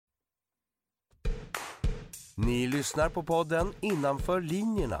Ni lyssnar på podden Innanför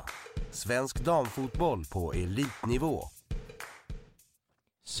linjerna. Svensk damfotboll på elitnivå.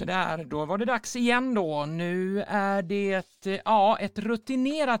 Så där, då var det dags igen då. Nu är det ett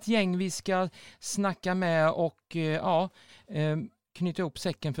rutinerat gäng vi ska snacka med och knyta ihop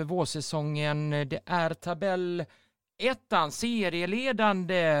säcken för vårsäsongen. Det är tabellettan,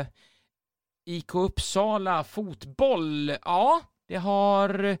 serieledande IK Uppsala fotboll. Ja, det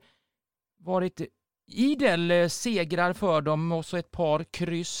har varit idel segrar för dem och så ett par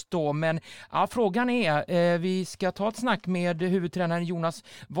kryss då, men frågan är, vi ska ta ett snack med huvudtränaren Jonas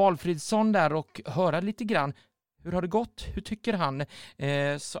Valfridsson där och höra lite grann hur har det gått, hur tycker han,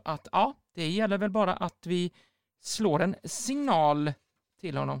 så att det gäller väl bara att vi slår en signal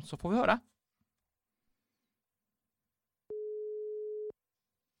till honom så får vi höra.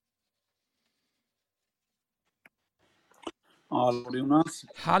 Hallå Jonas.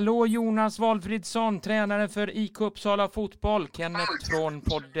 Hallå Jonas Valfridsson, tränare för IK Uppsala fotboll. Kenneth från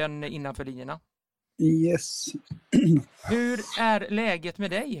podden Innanför linjerna. Yes. Hur är läget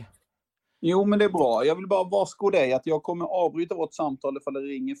med dig? Jo, men det är bra. Jag vill bara varsko dig att jag kommer avbryta vårt samtal ifall det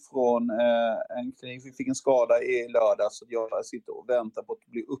ringer från en klinik. Vi fick en skada i lördag så jag sitter och väntar på att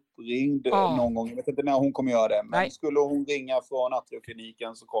bli uppringd någon gång. Jag vet inte när hon kommer göra det. Men skulle hon ringa från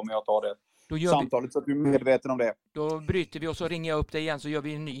Atleokliniken så kommer jag ta det samtalet så att du är medveten om det. Då bryter vi och så ringer jag upp dig igen så gör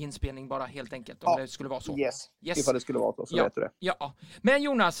vi en ny inspelning bara helt enkelt om det skulle vara så. Yes. Ifall det skulle vara så vet du det. Ja. Men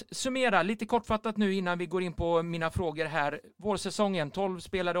Jonas, summera lite kortfattat nu innan vi går in på mina frågor här. Vårsäsongen, 12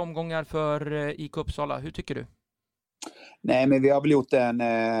 spelade omgångar för IK Uppsala. Hur tycker du? Nej, men vi har väl gjort en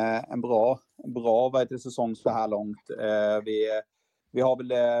bra säsong så här långt. Vi har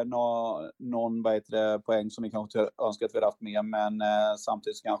väl någon poäng som vi kanske önskar att vi hade haft med, men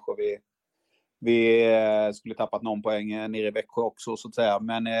samtidigt kanske vi skulle tappat någon poäng nere i Växjö också så att säga.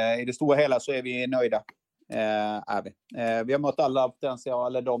 Men i det stora hela så är vi nöjda. Vi har mött alla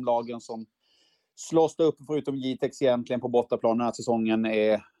potentiella, de lagen som slåss upp förutom Jitex egentligen på bortaplan. Den här säsongen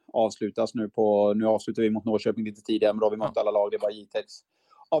avslutas nu avslutar vi mot Norrköping lite tidigare, men då har vi mött alla lag, det var Jitex.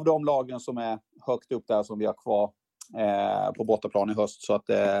 Av de lagen som är högt upp där som vi har kvar på bortaplan i höst. Så att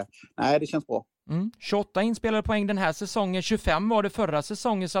det känns bra. 28 inspelade poäng den här säsongen, 25 var det förra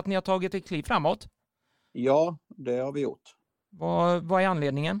säsongen, så att ni har tagit ett kliv framåt. Ja, det har vi gjort. Vad är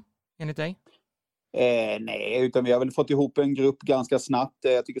anledningen enligt dig? Nej, utan vi har väl fått ihop en grupp ganska snabbt.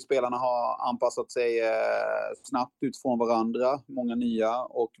 Jag tycker spelarna har anpassat sig snabbt utifrån varandra, många nya,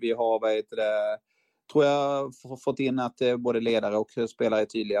 och vi har tror jag fått in att både ledare och spelare är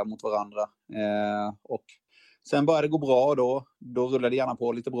tydliga mot varandra. Och sen börjar det gå bra då rullar det gärna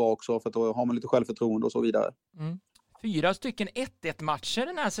på lite bra också för att då har man lite självförtroende och så vidare. 4 stycken 1-1-matcher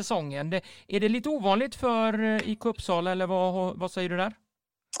den här säsongen. Är det lite ovanligt för IK Uppsala eller vad säger du där?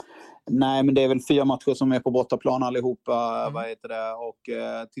 Nej, men det är väl 4 matcher som är på bortaplan allihopa. Och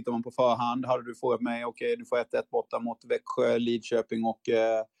tittar man på förhand hade du frågat mig, du får 1-1 borta mot Växjö, Lidköping och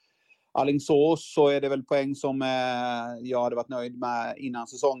Alingsås, så är det väl poäng som jag hade varit nöjd med innan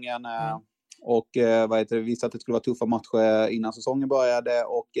säsongen. Och vi visste att det skulle vara tuffa matcher innan säsongen började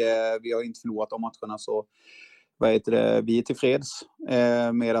och vi har inte förlorat de matcherna, så vi är tillfreds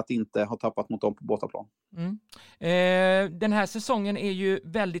med att inte ha tappat mot dem på bortaplan. Den här säsongen är ju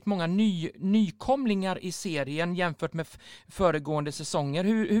väldigt många nykomlingar i serien jämfört med föregående säsonger.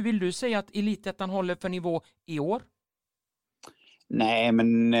 Hur vill du säga att Elitettan håller för nivå i år? Nej,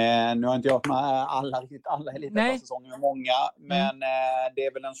 men nu har inte jag med alla Elitettan-säsonger, många, men det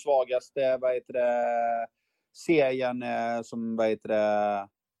är väl den svagaste serien som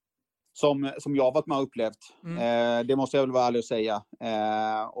jag har varit med och upplevt. Det måste jag väl vara ärlig och säga.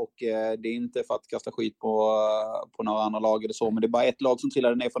 Och det är inte för att kasta skit på några andra lag eller så, men det är bara ett lag som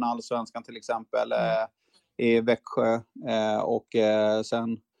trillade ner från Allsvenskan till exempel i Växjö. Och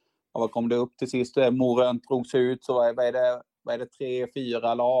sen vad kom det upp till sist? Moren drog sig ut, så vad är det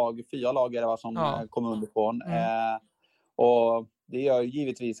 4 lag är det som kom underifrån. Och det gör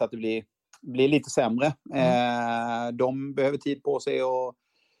givetvis att det blir lite sämre. De behöver tid på sig och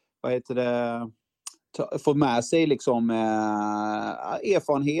få med sig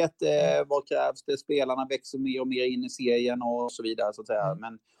erfarenhet, vad krävs det, spelarna växer mer och mer in i serien och så vidare så att säga.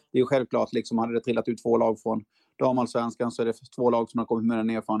 Men det är ju självklart, hade det trillat ut 2 lag från damallsvenskan så är det 2 lag som har kommit med den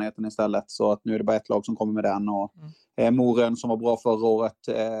erfarenheten istället, så att nu är det bara ett lag som kommer med den, och Moren som var bra förra året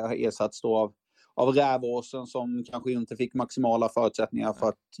har ersatts då av Rävåsen som kanske inte fick maximala förutsättningar för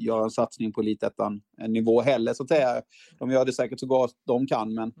att göra en satsning på Elitettan nivå heller så att säga. De gör det säkert så gott de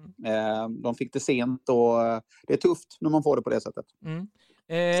kan, men de fick det sent och det är tufft när man får det på det sättet.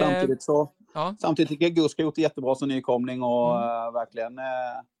 Samtidigt tycker jag Gusk har gjort det jättebra som nykomling och verkligen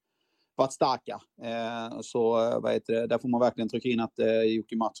varit starka. Så där får man verkligen trycka in att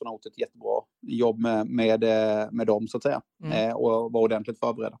Jocke Mattsson har gjort ett jättebra jobb med dem så att säga. Och var ordentligt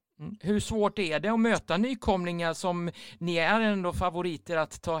förberedda. Hur svårt är det att möta nykomlingar som ni är ändå favoriter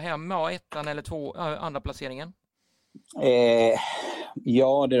att ta hem ettan eller två andra placeringen?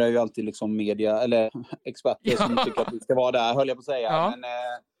 Ja, det är ju alltid liksom media eller experter som tycker att vi ska vara där, höll jag på att säga. Ja. Men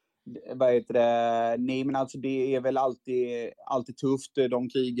nej, men alltså det är väl alltid tufft. De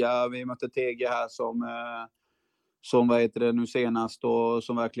krigar. Vi mötte TG här som nu senast och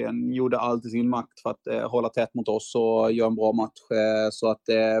som verkligen gjorde allt i sin makt för att hålla tätt mot oss och göra en bra match. Så att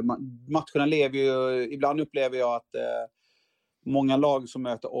matcherna lever ju, ibland upplever jag att många lag som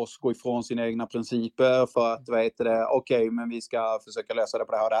möter oss går ifrån sina egna principer för att okej, men vi ska försöka lösa det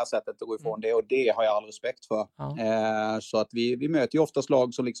på det här sättet och gå ifrån det, och det har jag all respekt för. Så att vi möter ju oftast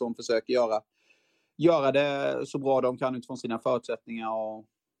lag som liksom försöker göra det så bra de kan utifrån sina förutsättningar, och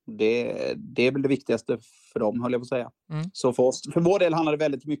det är väl det viktigaste för dem, höll jag på att säga. Så för vår del handlar det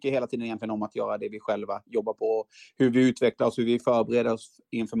väldigt mycket hela tiden egentligen om att göra det vi själva jobbar på, hur vi utvecklar oss, hur vi förbereder oss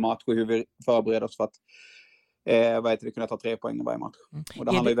inför match och hur vi förbereder oss för att kunna ta 3 poäng i varje match. Och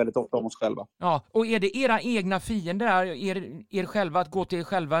det handlar ju väldigt ofta om oss själva. Ja, och är det era egna fiender, er själva, att gå till er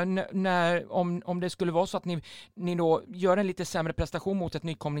själva om det skulle vara så att ni då gör en lite sämre prestation mot ett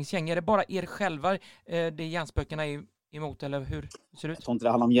nykomlingsgäng? Är det bara er själva det hjärnspökena är emot, eller hur ser det ut? Jag tror inte det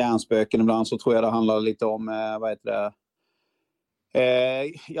handlar om hjärnspöken, ibland så tror jag det handlar lite om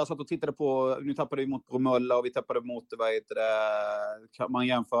jag satt och tittade på, nu tappade vi mot Bromölla och vi tappade mot, kan man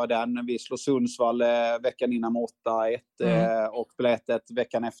jämföra den, vi slår Sundsvall veckan innan mot 8-1 och spelade 1-1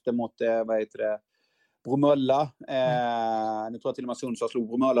 veckan efter mot Bromölla. Nu tror jag till och med Sundsvall slog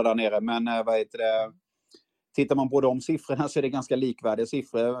Bromölla där nere, men tittar man på de siffrorna så är det ganska likvärdiga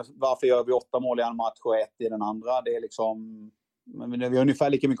siffror. Varför gör vi 8 mål i en match och 1 i den andra? Det är liksom, vi har ungefär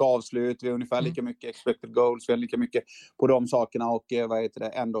lika mycket avslut, vi har ungefär lika mycket expected goals, vi har lika mycket på de sakerna, och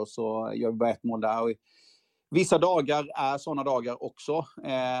ändå så gör vi bara 1 mål där. Och vissa dagar är sådana dagar också,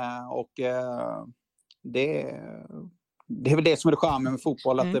 det är väl det som är det charmen med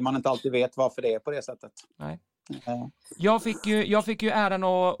fotboll, att man inte alltid vet varför det är på det sättet. Nej. Jag fick ju äran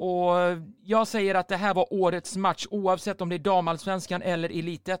och jag säger att det här var årets match, oavsett om det är damallsvenskan eller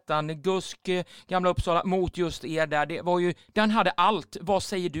elitettan. Gusk, Gamla Uppsala mot just er där. Den hade allt. Vad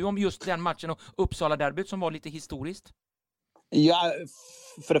säger du om just den matchen och Uppsala-derbyt som var lite historiskt? Ja,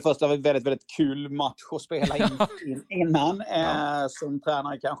 för det första var det väldigt, väldigt kul match att spela innan. Som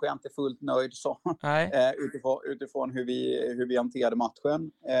tränare kanske jag inte är fullt nöjd så. Utifrån hur vi hanterade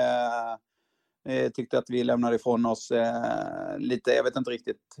matchen. Tyckte att vi lämnade ifrån oss lite, jag vet inte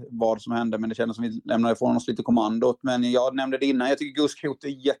riktigt vad som hände, men det kändes som vi lämnade ifrån oss lite kommandot. Men jag nämnde det innan, jag tycker Gusk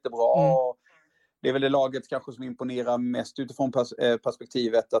är jättebra. Och det är väl det laget kanske som imponerar mest utifrån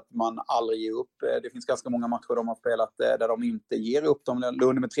perspektivet att man aldrig ger upp. Det finns ganska många matcher de har spelat där de inte ger upp. De låg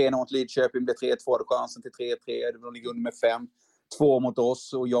under med 3-0 mot Lidköping, blev 3-2, hade chansen till 3-3. De ligger under med 5-2 mot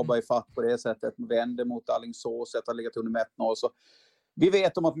oss och jobbar i fatt på det sättet. Vänder mot Alingsås, att ha legat under med 1-0. Så vi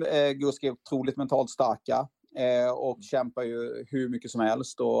vet om att Gusk är otroligt mentalt starka och kämpar ju hur mycket som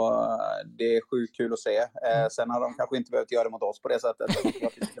helst, och det är sjukt kul att se. Sen har de kanske inte behövt göra det mot oss på det sättet, att vi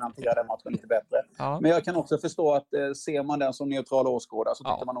kan hantera den matchen lite bättre. Men jag kan också förstå att ser man den som neutral åskådare så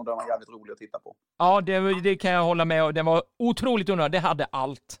tycker man nog den var jävligt rolig att titta på. Ja, det kan jag hålla med, och den var otroligt underbar. Det hade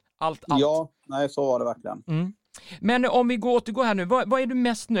allt. Ja, nej, så var det verkligen. Men om vi återgår här nu, vad är du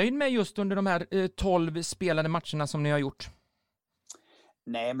mest nöjd med just under de här 12 spelade matcherna som ni har gjort?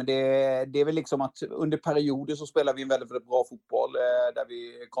 Nej, men det är väl liksom att under perioder så spelar vi en väldigt, väldigt bra fotboll där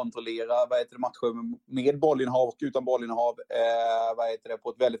vi kontrollerar matcher med bollinnehav och utan bollinnehav på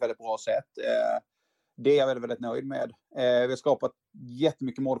ett väldigt, väldigt bra sätt. Det är jag väldigt, väldigt nöjd med. Vi har skapat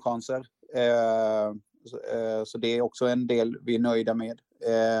jättemycket målchanser. Så det är också en del vi är nöjda med.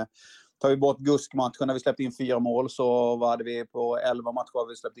 Tar vi bort Gusk-matchen när vi släppte in 4 mål, så var vi på 11 matcher har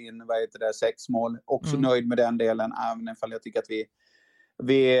vi släppt in 6 mål. Också nöjd med den delen, även om jag tycker att vi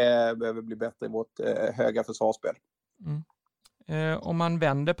behöver bli bättre i vårt höga försvarsspel. Om man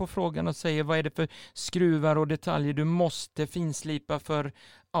vänder på frågan och säger vad är det för skruvar och detaljer du måste finslipa för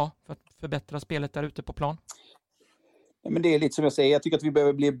att förbättra spelet där ute på plan? Men det är lite som jag säger, jag tycker att vi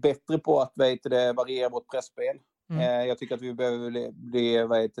behöver bli bättre på att variera vårt pressspel. Jag tycker att vi behöver bli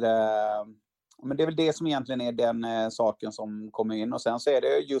men det är väl det som egentligen är den saken som kommer in, och sen så är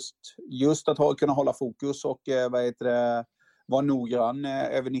det just att kunna hålla fokus och vara noggrann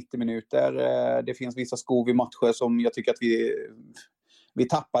över 90 minuter. Det finns vissa skov i matcher som jag tycker att vi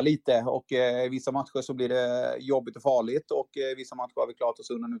tappar lite, och i vissa matcher så blir det jobbigt och farligt, och vissa matcher har vi klarat oss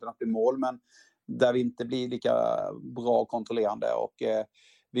undan utan att bli mål, men där vi inte blir lika bra kontrollerande, och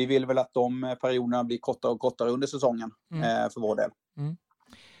vi vill väl att de perioderna blir kortare och kortare under säsongen för vår del.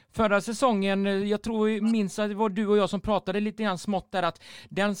 Förra säsongen, jag minns att det var du och jag som pratade lite grann smått där, att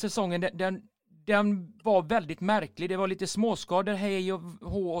den säsongen, den var väldigt märklig. Det var lite småskador, hej och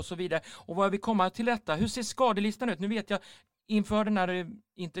hå och så vidare. Och vad vi kommer till detta? Hur ser skadelistan ut? Nu vet jag, inför den här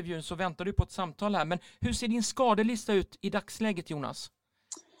intervjun så väntar du på ett samtal här. Men hur ser din skadelista ut i dagsläget, Jonas?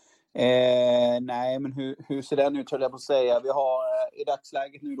 Nej, men hur ser den ut, höll jag på att säga. Vi har i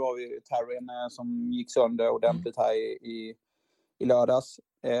dagsläget nu då har vi Taryn som gick sönder ordentligt här i lördags.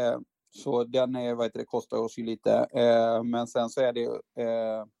 Så den kostar oss ju lite. Men sen så är det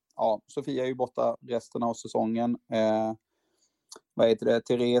Sofia är ju borta resten av säsongen.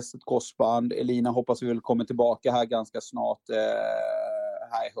 Therese ett korsband. Elina hoppas vi väl kommer tillbaka här ganska snart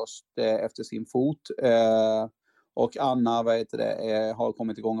här i höst efter sin fot. Och Anna har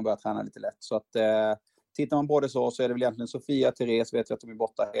kommit igång och börjat träna lite lätt. Så att tittar man på det så är det väl egentligen Sofia, Therese vet jag att de är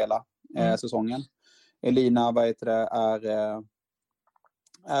borta hela säsongen. Elina är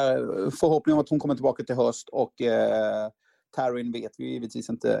förhoppning om att hon kommer tillbaka till höst, och Taryn vet vi givetvis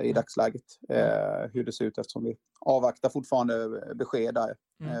inte i dagsläget hur det ser ut, eftersom vi avvaktar fortfarande besked där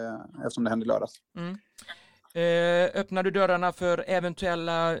eftersom det hände lördags. Öppnar du dörrarna för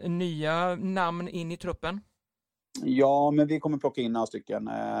eventuella nya namn in i truppen? Ja, men vi kommer plocka in några stycken.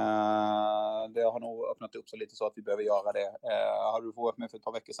 Det har nog öppnat upp sig lite så att vi behöver göra det. Har du varit med för ett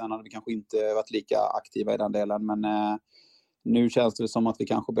par veckor sedan hade vi kanske inte varit lika aktiva i den delen, men nu känns det som att vi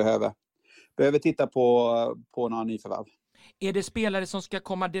kanske behöver titta på några nyförvärv. Är det spelare som ska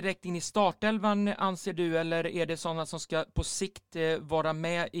komma direkt in i startelvan, anser du, eller är det sådana som ska på sikt vara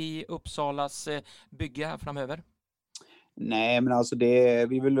med i Uppsalas bygge här framöver? Nej, men alltså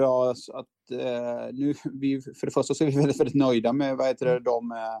vi vill ha att nu för det första så är vi väldigt, väldigt nöjda med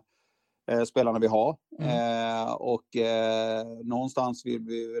de spelarna vi har. Och någonstans vill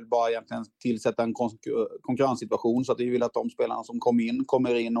vi väl bara egentligen tillsätta en konkurrenssituation, så att vi vill att de spelarna som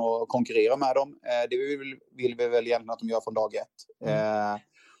kommer in och konkurrerar med dem. Det vill vi väl egentligen att de gör från dag ett.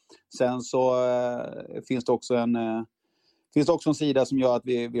 Sen så finns det också en sida som gör att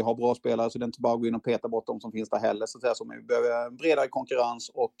vi har bra spelare, så det är inte bara att gå in och peta bort dem som finns där heller. Så att vi behöver en bredare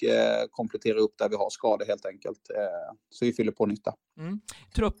konkurrens och komplettera upp där vi har skador helt enkelt. Så vi fyller på nytta.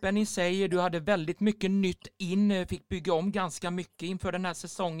 Truppen i sig, du hade väldigt mycket nytt in, fick bygga om ganska mycket inför den här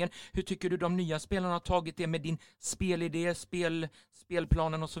säsongen. Hur tycker du de nya spelarna har tagit det med din spelidé,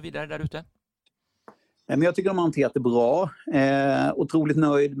 spelplanen och så vidare där ute? Men jag tycker de har hanterat det bra. Otroligt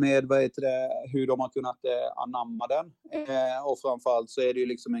nöjd med hur de har kunnat anamma den. Och framförallt så är det ju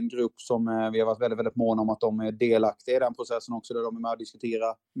liksom en grupp som vi har varit väldigt, väldigt måna om att de är delaktiga i den processen också, där de är med och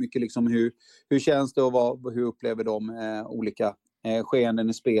diskuterar mycket liksom hur känns det och hur upplever de olika skeenden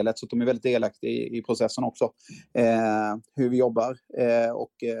i spelet. Så att de är väldigt delaktiga i processen också. Hur vi jobbar.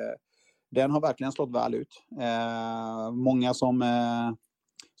 Och den har verkligen slått väl ut. Många som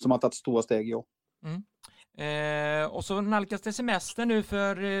har tagit stora steg i år. Och så nalkas det semester nu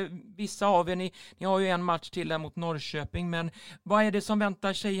för vissa av er. Ni har ju en match till där mot Norrköping, men vad är det som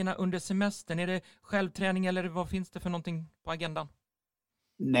väntar tjejerna under semestern? Är det självträning eller vad finns det för någonting på agendan?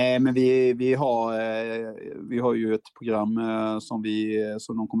 Nej, men vi har ju ett program som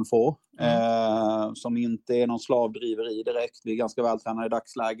de kommer få. Som inte är någon slavdriveri direkt. Vi är ganska vältränade i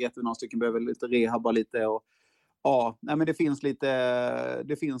dagsläget. Några stycken behöver lite rehabba lite och nej, men det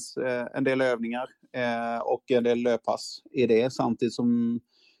finns en del övningar och en del löppass i det, samtidigt som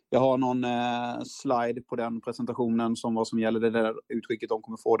jag har någon slide på den presentationen som vad som gäller det där utskicket de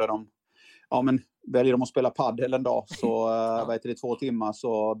kommer få, där väljer de att spela paddel en dag så det är 2 timmar,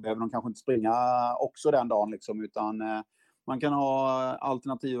 så behöver de kanske inte springa också den dagen liksom, utan man kan ha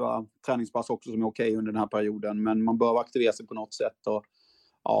alternativa träningspass också som är okej under den här perioden, men man bör aktivera sig på något sätt. Och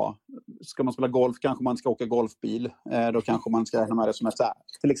ska man spela golf kanske man ska åka golfbil. Då kanske man ska räkna med det som ett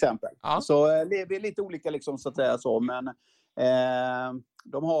till exempel. Så det är lite olika liksom, så att säga så. Men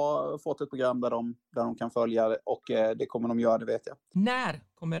de har fått ett program där de kan följa, och det kommer de göra, det vet jag. När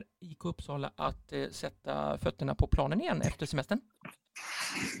kommer IK Uppsala att sätta fötterna på planen igen efter semestern?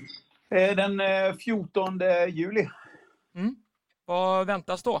 Den 14 juli. Vad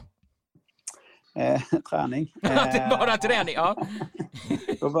väntas då? Träning. Det är bara träning, ja.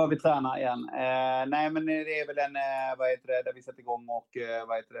 Då börjar vi träna igen. Nej, men det är väl där vi sätter igång och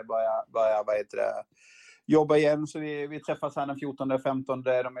börjar jobba igen. Så vi träffas här den 14, 15,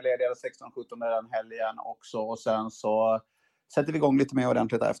 de är lediga 16, 17 den helgen också. Och sen så sätter vi igång lite mer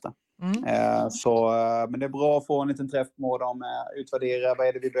ordentligt därefter. Men det är bra att få en liten träff med dem, utvärdera vad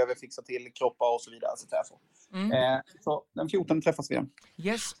är det vi behöver fixa till, kroppar och så vidare. Så den 14 träffas vi igen.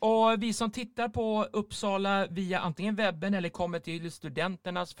 Yes, och vi som tittar på Uppsala via antingen webben eller kommer till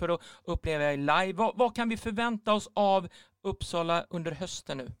studenternas för att uppleva er live. Vad kan vi förvänta oss av Uppsala under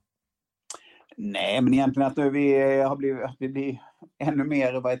hösten nu? Nej, men egentligen att vi blir ännu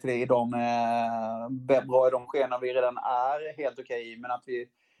mer bra i de skenan vi redan är helt okej. Men att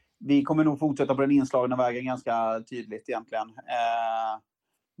vi kommer nog fortsätta på den inslagna vägen ganska tydligt egentligen.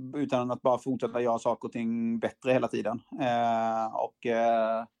 Utan att bara fortsätta göra saker och ting bättre hela tiden.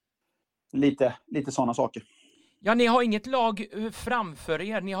 Lite sådana saker. Ja, ni har inget lag framför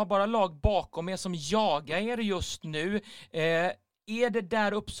er. Ni har bara lag bakom er som jagar er just nu. Är det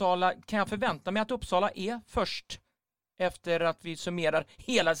där Uppsala, kan jag förvänta mig att Uppsala är först efter att vi summerar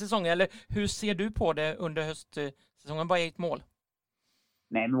hela säsongen? Eller hur ser du på det under höstsäsongen? Vad är ert mål?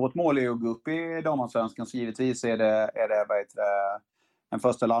 Nej, men vårt mål är att gå upp i damallsvenskan, så givetvis är det en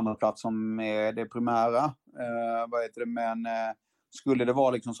första eller andra plats som är det primära. Men skulle det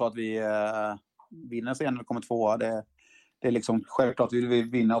vara liksom så att vi vinner sen eller kommer tvåa, det är liksom självklart vill vi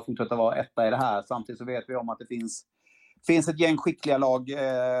vinna och fortsätta vara etta i det här. Samtidigt så vet vi om att det finns ett gäng skickliga lag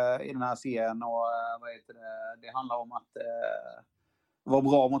i den här serien, och det handlar om att vara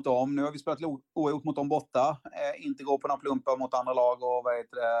bra mot dem. Nu har vi spelat oavgjort mot dem borta, inte gå på några plumpar mot andra lag och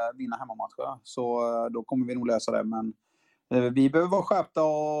vinna hemmamatcher. Så då kommer vi nog lösa det, men vi behöver vara skärpta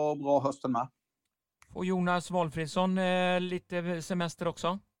och bra hösten med. Och Jonas Wolfridsson, lite semester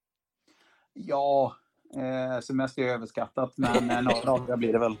också? Ja, semester är överskattat, men några dagar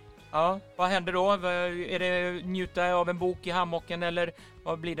blir det väl. Ja, vad händer då? Är det njuta av en bok i hammocken eller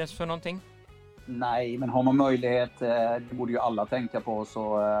vad blir det för någonting? Nej, men har man möjlighet, det borde ju alla tänka på, så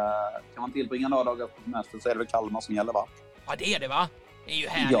kan man tillbringa några dagar på semester så är det väl Kalmar som gäller, va? Ja, det är det, va? Det är ju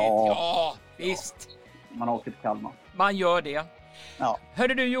härligt. Ja, visst. Man åker till Kalmar. Man gör det. Ja.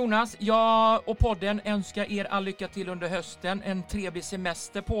 Hörde du Jonas, jag och podden önskar er all lycka till under hösten. En trevlig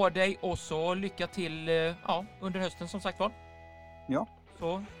semester på dig och så lycka till under hösten som sagt var. Ja.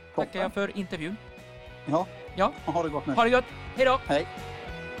 Så tackar jag för intervjun. Ja. Ja. Ha det gott nu. Ha det gott. Hej då. Hej.